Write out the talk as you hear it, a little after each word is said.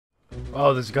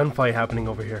Oh, there's a gunfight happening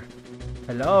over here.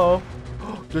 Hello?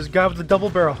 There's a guy with the double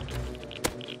barrel.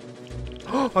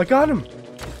 I got him!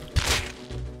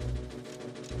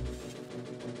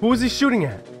 Who was he shooting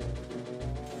at?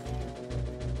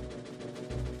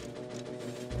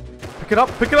 Pick it up,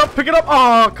 pick it up, pick it up!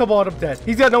 Oh, come on, I'm dead.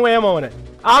 He's got no ammo in it.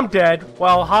 I'm dead.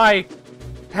 Well, hi.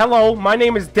 Hello, my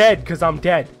name is Dead, because I'm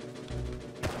dead.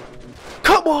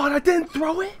 Come on, I didn't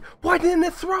throw it! Why didn't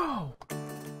it throw?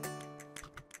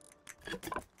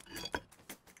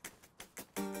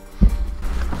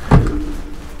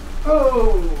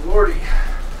 Oh, lordy.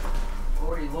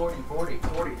 Lordy,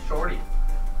 shorty.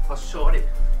 Oh, shorty.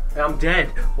 I'm dead.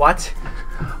 What?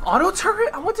 Auto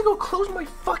turret? I went to go close my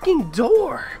fucking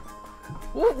door.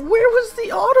 Where was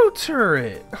the auto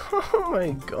turret? Oh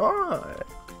my god.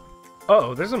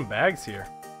 Uh-oh, there's some bags here.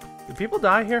 Did people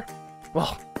die here?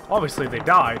 Well, obviously they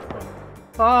died.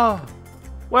 Oh,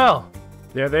 well,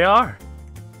 there they are.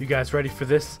 You guys ready for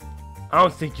this? I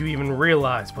don't think you even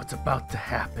realize what's about to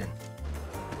happen.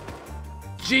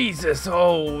 Jesus,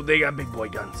 oh, they got big boy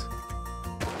guns.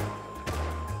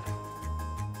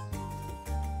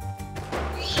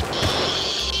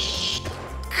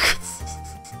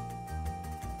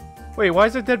 Wait, why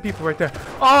is there dead people right there?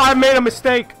 Oh, I made a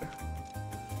mistake.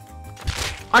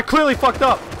 I clearly fucked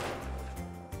up.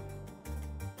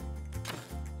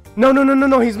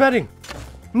 No, he's medding.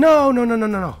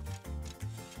 No.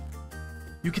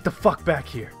 You get the fuck back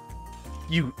here.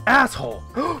 You asshole.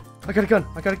 I got a gun.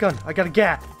 I got a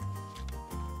gat.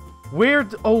 Where?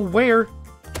 Where?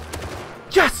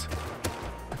 Yes!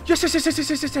 Yes.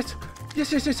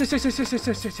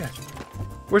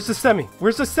 Where's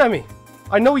the semi?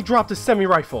 I know he dropped a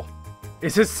semi-rifle.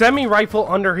 Is his semi-rifle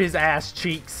under his ass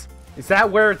cheeks? Is that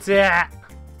where it's at?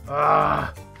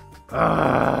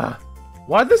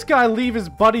 Why'd this guy leave his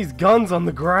buddy's guns on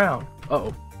the ground?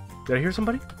 Uh-oh. Did I hear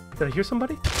somebody?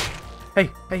 Hey.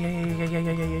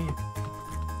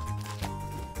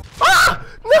 Ah!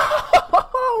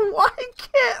 No! Why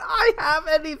can't I have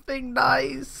anything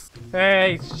nice?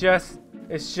 Hey,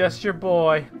 it's just your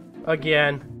boy.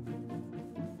 Again.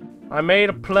 I made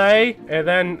a play, and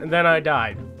then I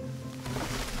died.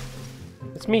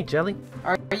 It's me, Jelly.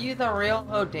 Are you the real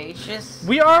Holdacious?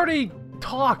 We already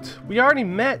talked. We already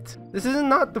met. This is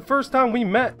not the first time we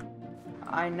met.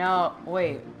 I know.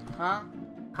 Wait, huh?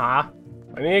 Huh?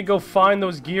 I need to go find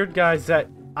those geared guys that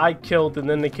I killed, and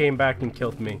then they came back and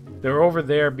killed me. They're over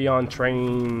there beyond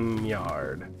train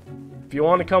yard. If you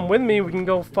want to come with me, we can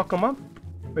go fuck them up.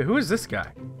 Wait, who is this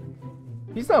guy?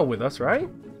 He's not with us, right?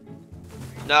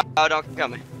 No, don't kill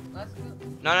me. Let's go.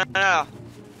 No.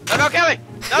 No, don't kill me!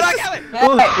 No, don't kill me!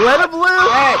 Well, let him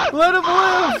live! Hey. Let him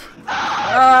live!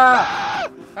 Hi.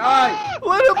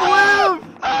 Let him live!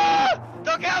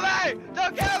 Don't kill me!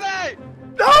 Don't kill me!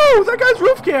 No! That guy's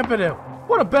roof camping him!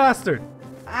 What a bastard!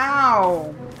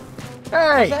 Ow!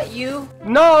 Hey! Is that you?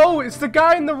 No! It's the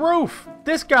guy in the roof!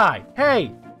 This guy!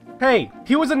 Hey!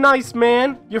 He was a nice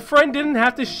man! Your friend didn't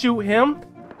have to shoot him!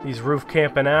 These roof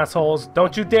camping assholes.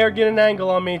 Don't you dare get an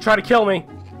angle on me and try to kill me.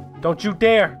 Don't you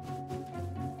dare.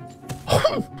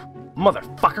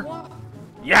 Motherfucker. What?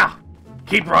 Yeah.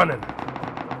 Keep running.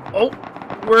 Oh,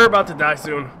 we're about to die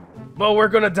soon. But we're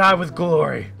gonna die with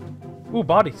glory. Ooh,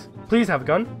 bodies. Please have a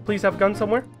gun. Please have a gun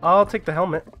somewhere. I'll take the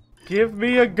helmet. Give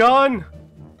me a gun.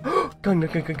 Gun.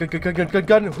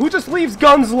 Who just leaves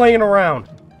guns laying around?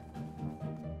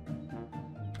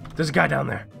 There's a guy down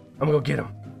there. I'm gonna go get him.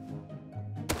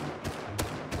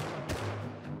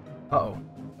 Uh-oh.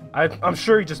 I'm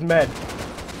sure he just med.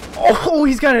 Oh,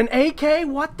 he's got an AK?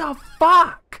 What the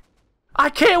fuck? I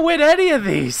can't win any of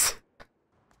these.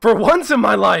 For once in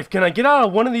my life, can I get out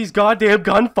of one of these goddamn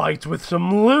gunfights with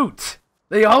some loot?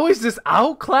 They always just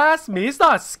outclass me. It's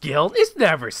not skilled. It's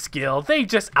never skilled. They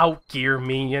just outgear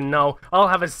me, you know. I'll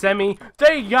have a semi.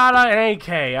 They got an AK.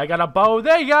 I got a bow.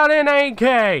 They got an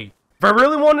AK. If I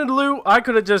really wanted loot, I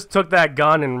could have just took that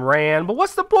gun and ran. But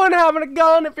what's the point of having a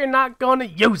gun if you're not gonna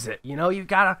use it? You know, you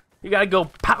gotta go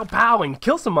pow pow and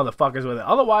kill some motherfuckers with it.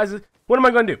 Otherwise, what am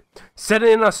I gonna do? Set it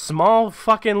in a small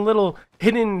fucking little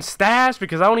hidden stash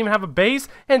because I don't even have a base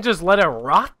and just let it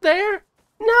rot there?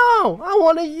 No, I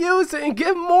want to use it and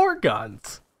get more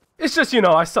guns. It's just, you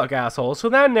know, I suck assholes, so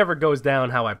that never goes down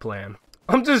how I plan.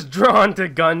 I'm just drawn to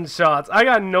gunshots. I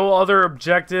got no other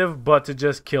objective but to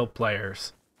just kill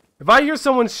players. If I hear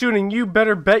someone shooting, you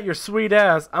better bet your sweet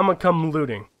ass I'm gonna come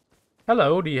looting.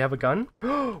 Hello, do you have a gun?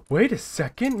 Wait a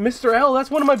second, Mr. L,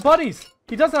 that's one of my buddies.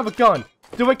 He does have a gun.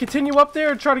 Do I continue up there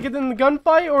and try to get in the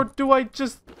gunfight, or do I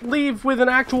just leave with an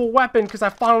actual weapon because I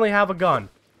finally have a gun?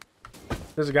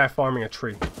 There's a guy farming a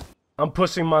tree. I'm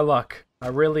pushing my luck. I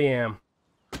really am.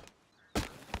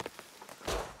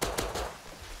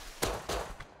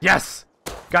 Yes!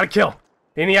 Got a kill.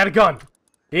 And he had a gun.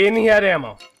 And he had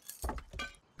ammo.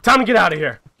 Time to get out of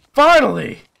here.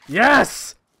 Finally!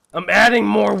 Yes! I'm adding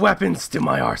more weapons to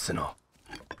my arsenal.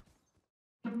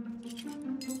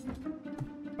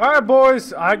 Alright,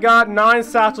 boys. I got 9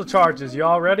 satchel charges.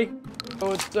 Y'all ready? Oh,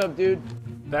 what's up, dude?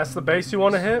 That's the base you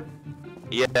want to hit?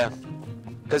 Yeah.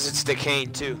 Because it's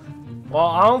decaying too. Well,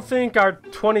 I don't think our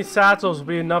 20 satchels will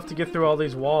be enough to get through all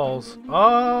these walls.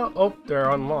 Oh, they're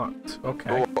unlocked.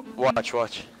 Okay. Oh,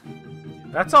 watch.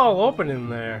 That's all open in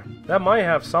there. That might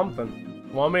have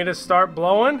something. Want me to start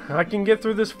blowing? I can get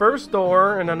through this first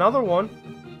door and another one.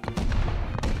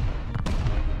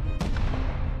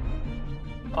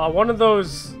 One of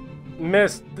those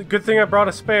missed. Good thing I brought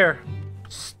a spare.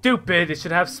 Stupid, it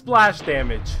should have splash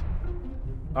damage.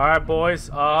 Alright, boys.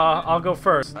 I'll go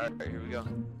first. Alright, here we go.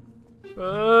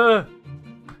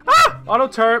 Auto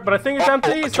turret, but I think it's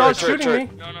empty. It's not shooting me.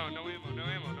 No ammo, no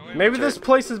ammo. Maybe this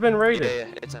place has been raided.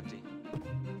 Yeah, it's empty.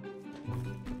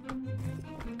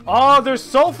 Oh, there's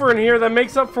sulfur in here that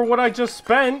makes up for what I just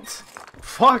spent.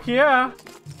 Fuck yeah.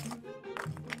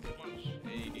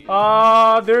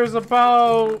 There's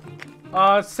about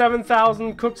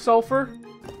 7,000 cooked sulfur.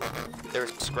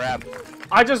 There's scrap.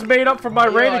 I just made up for my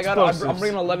raid explosives. I'm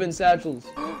bringing 11 satchels.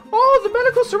 Oh, the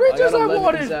medical syringes I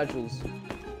wanted. Satchels.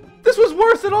 This was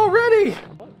worth it already.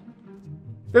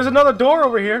 There's another door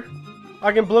over here.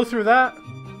 I can blow through that.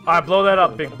 Alright, blow that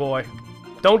up, big boy.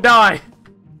 Don't die.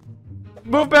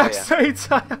 Move back, Saints.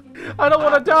 I don't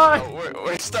want to die. Oh,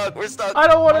 we're stuck. I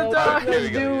don't want to What die. are you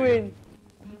doing?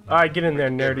 Alright, get in there,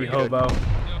 nerdy hobo.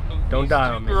 Don't die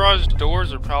on me. Garage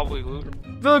doors are probably looted.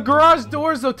 The garage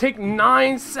doors, they'll take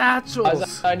 9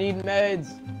 satchels. I need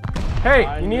meds.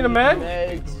 Hey, you need a med?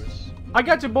 Meds. I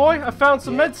got you, boy. I found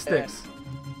some med sticks.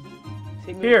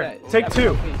 Take me Here, with that. take Have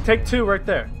 2. one, please. Take 2 right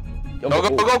there.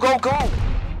 Go!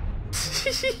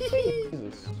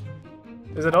 Jesus.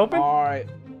 Is it open? Alright.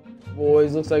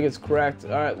 Boys, looks like it's cracked.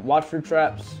 Alright, watch for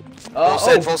traps.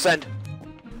 Full send.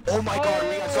 Oh my god,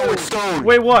 we got so much stone.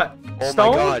 Wait, what? Oh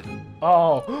Stone? my god.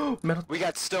 Oh, metal. We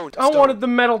got stoned. I wanted the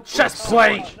metal chest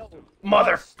plate.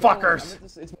 Motherfuckers.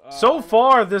 So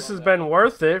far, this has been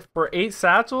worth it. For 8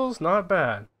 satchels, not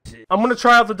bad. I'm gonna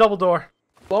try out the double door.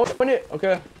 Open it.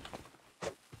 Okay.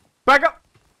 Back up.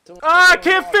 Ah, I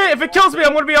can't fit. If it kills me,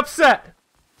 I'm gonna be upset.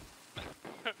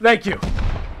 Thank you.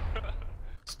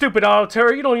 Stupid auto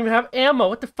turret, you don't even have ammo.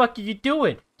 What the fuck are you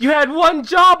doing? You had one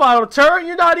job, auto turret.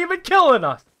 You're not even killing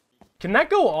us. Can that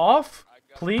go off,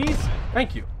 please?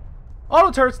 Thank you. Auto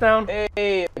turret's down.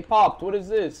 Hey, it popped. What is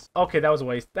this? Okay, that was a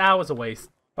waste. That was a waste.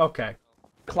 Okay.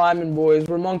 Climbing, boys.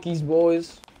 We're monkeys,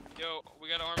 boys. Yo, we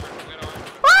got armor.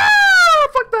 Ah,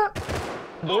 fuck that.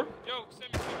 Yo,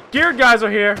 send me. Geared guys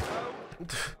are here.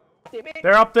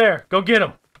 They're up there. Go get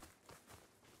them.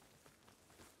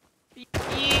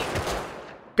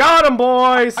 Got him,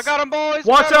 boys. I got him, boys.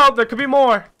 Watch out. There could be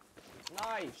more.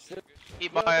 Nice.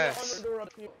 Eat my ass.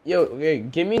 Yo, okay,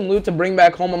 give me loot to bring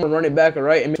back home. I'm gonna run it back,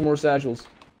 alright? And make some more satchels.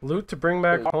 Loot to bring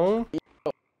back home?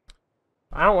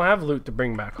 I don't have loot to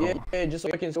bring back home. Yeah, just so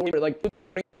I can store it. Like,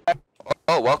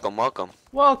 Oh, welcome. Welcome.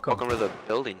 Welcome to the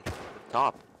building.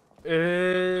 Top.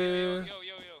 Yo.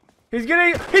 He's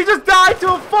getting. He just died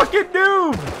to a fucking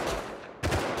noob!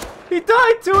 He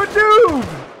died to a noob!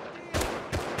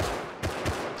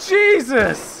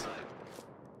 Jesus!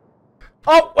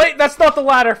 Oh, wait, that's not the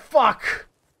ladder. Fuck!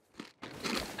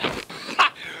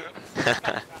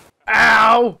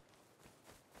 Ow!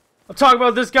 I'm talking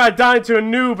about this guy dying to a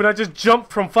noob and I just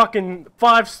jumped from fucking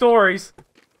 5 stories.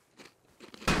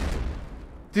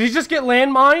 Did he just get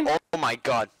landmined? Oh my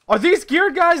god. Are these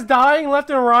geared guys dying left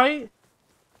and right?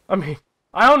 I mean,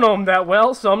 I don't know him that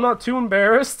well, so I'm not too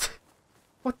embarrassed.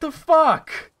 What the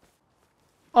fuck?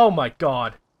 Oh my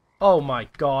god. Oh my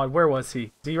god, where was he?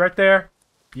 Is he right there?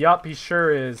 Yup, he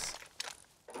sure is.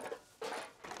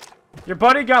 Your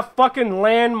buddy got fucking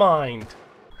landmined.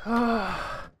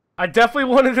 I definitely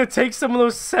wanted to take some of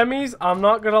those semis, I'm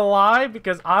not gonna lie,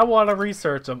 because I want to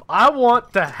research them. I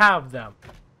want to have them.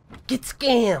 Get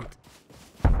scammed!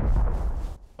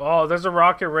 Oh, there's a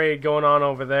rocket raid going on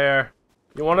over there.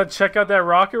 You want to check out that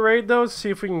rocket raid, though? See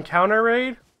if we can counter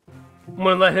raid? I'm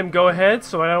gonna let him go ahead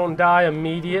so I don't die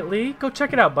immediately. Go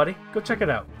check it out, buddy. Go check it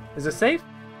out. Is it safe?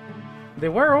 They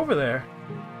were over there.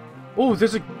 Oh,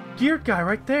 there's a geared guy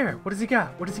right there. What does he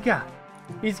got? What does he got?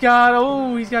 He's got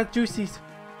juicies.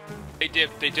 They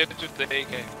dipped with the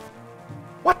AK.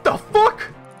 What the fuck?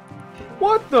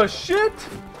 What the shit?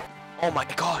 Oh my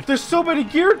god. There's so many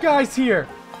geared guys here.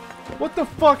 What the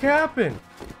fuck happened?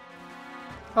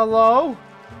 Hello?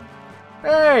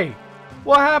 Hey,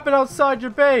 what happened outside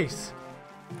your base?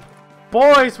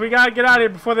 Boys, we gotta get out of here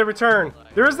before they return.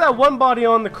 There is that one body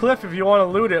on the cliff if you want to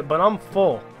loot it, but I'm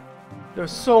full.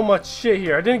 There's so much shit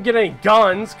here. I didn't get any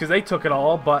guns because they took it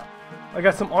all, but I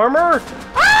got some armor.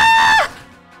 Ah!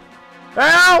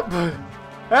 Help!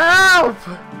 Help!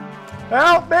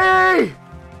 Help me!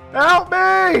 Help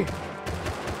me!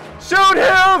 Shoot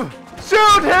him!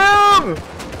 Shoot him!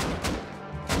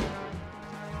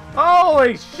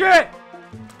 Holy shit!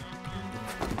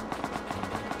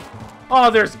 Oh,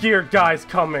 there's geared guys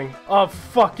coming. Of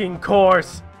fucking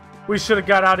course. We should have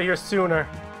got out of here sooner.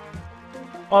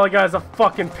 All I got is a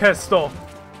fucking pistol.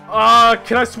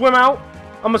 Can I swim out?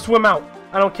 I'm gonna swim out.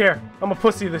 I don't care. I'm a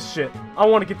pussy this shit. I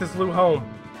want to get this loot home.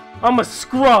 I'm a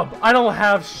scrub. I don't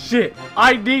have shit.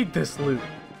 I need this loot.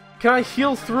 Can I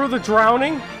heal through the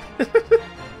drowning?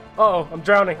 Uh-oh, I'm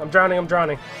drowning. I'm drowning. I'm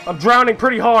drowning. I'm drowning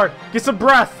pretty hard. Get some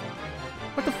breath.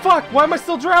 What the fuck? Why am I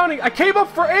still drowning? I came up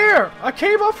for air! I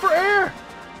came up for air!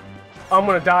 I'm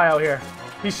gonna die out here.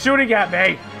 He's shooting at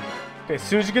me! Okay, as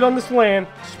soon as you get on this land,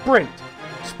 sprint!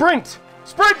 Sprint!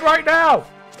 Sprint right now!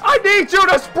 I need you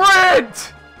to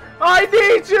sprint! I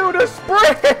need you to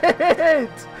sprint!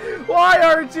 Why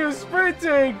aren't you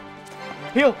sprinting?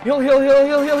 Heal, heal, heal, heal,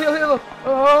 heal, heal, heal, heal!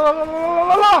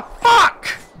 Fuck!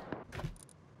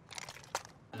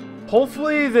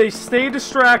 Hopefully they stay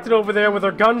distracted over there with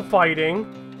their gunfighting,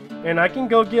 and I can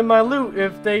go get my loot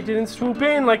if they didn't swoop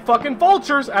in like fucking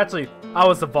vultures. Actually, I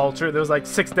was the vulture. There was like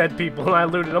 6 dead people and I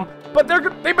looted them. But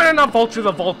they better not vulture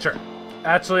the vulture.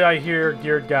 Actually, I hear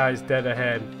geared guys dead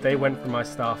ahead. They went for my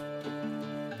stuff.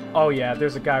 Oh yeah,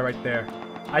 there's a guy right there.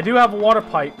 I do have a water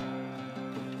pipe.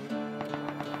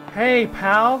 Hey,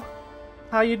 pal.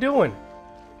 How you doing?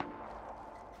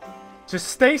 Just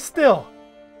stay still.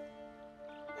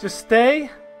 Just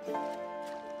stay.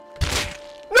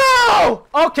 No!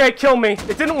 Okay, kill me.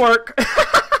 It didn't work.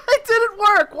 It didn't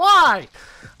work. Why?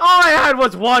 All I had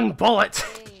was 1 bullet.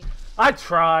 I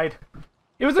tried.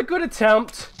 It was a good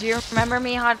attempt. Do you remember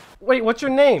me, Hot? Wait, what's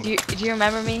your name? Do you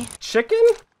remember me? Chicken?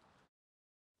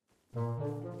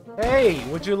 Hey,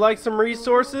 would you like some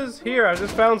resources? Here, I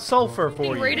just found sulfur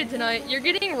for you. Raided tonight. You're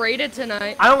getting raided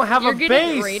tonight. I don't have You're a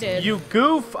getting base, raided. you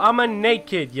goof. I'm a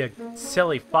naked, you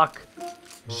silly fuck.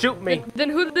 Shoot me. Then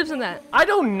who lives in that? I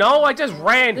don't know, I just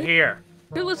ran here.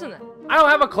 Who lives in that? I don't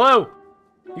have a clue.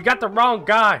 You got the wrong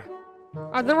guy.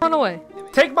 Then run away.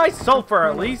 Take my sulfur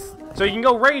at least, so you can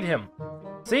go raid him.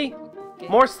 See?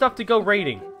 More stuff to go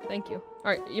raiding. Thank you.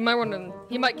 Alright, you might run in.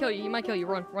 He might kill you. He might kill you.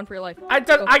 Run. Run for your life. I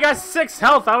got 6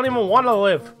 health. I don't even want to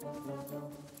live.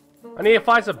 I need to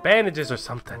find some bandages or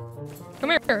something.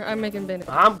 Come here. I'm making bandits.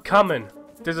 I'm coming.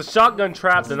 There's a shotgun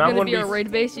trap, and I'm gonna gonna be our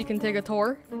raid base. You can take a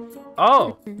tour.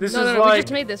 Oh, this is No, we like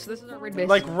just made this. This is our raid base.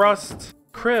 like Rust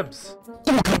Cribs.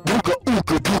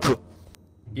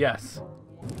 Yes.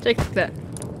 Take that.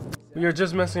 We are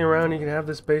just messing around. You can have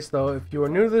this base though. If you are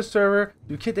new to this server,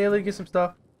 do kit daily to get some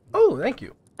stuff. Oh, thank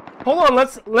you. Hold on,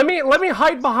 let me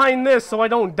hide behind this so I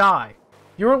don't die.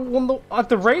 You're at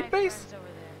the raid base?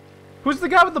 Who's the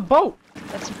guy with the boat?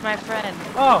 That's my friend.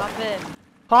 Oh. Hop in.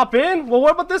 Hop in? Well,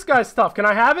 what about this guy's stuff? Can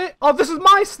I have it? Oh, this is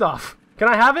my stuff. Can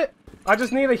I have it? I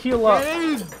just need to heal up.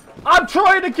 I'm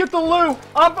trying to get the loot.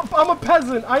 I'm a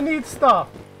peasant. I need stuff.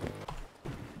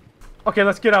 Okay,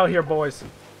 let's get out of here, boys.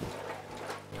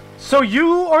 So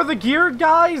you are the geared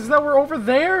guys that were over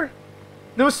there?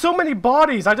 There was so many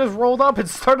bodies. I just rolled up and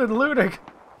started looting.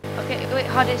 Okay, wait,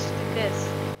 Holdacious, do this.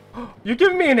 You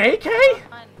giving me an AK?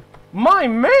 My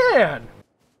man!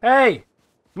 Hey,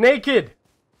 naked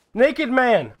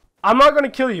man, I'm not gonna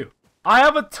kill you. I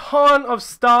have a ton of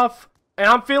stuff, and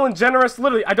I'm feeling generous.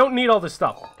 Literally, I don't need all this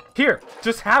stuff. Here,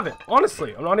 just have it.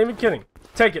 Honestly, I'm not even kidding.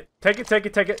 Take it, take it, take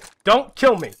it, take it. Don't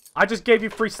kill me. I just gave you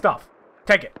free stuff.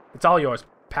 Take it. It's all yours,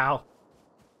 pal.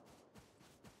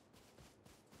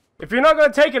 If you're not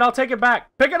gonna take it, I'll take it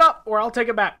back. Pick it up, or I'll take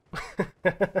it back.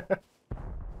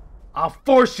 I'll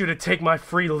force you to take my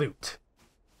free loot.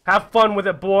 Have fun with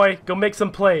it, boy. Go make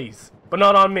some plays. But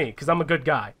not on me, because I'm a good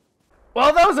guy.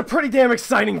 Well, that was a pretty damn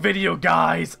exciting video,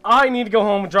 guys. I need to go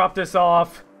home and drop this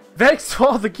off. Thanks to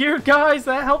all the geared guys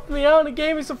that helped me out and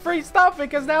gave me some free stuff,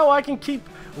 because now I can keep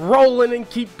rolling and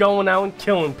keep going out and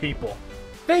killing people.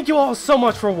 Thank you all so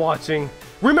much for watching.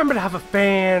 Remember to have a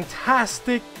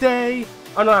fantastic day.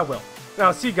 Oh, no, I will. And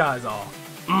I'll see you guys all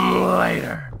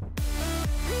later.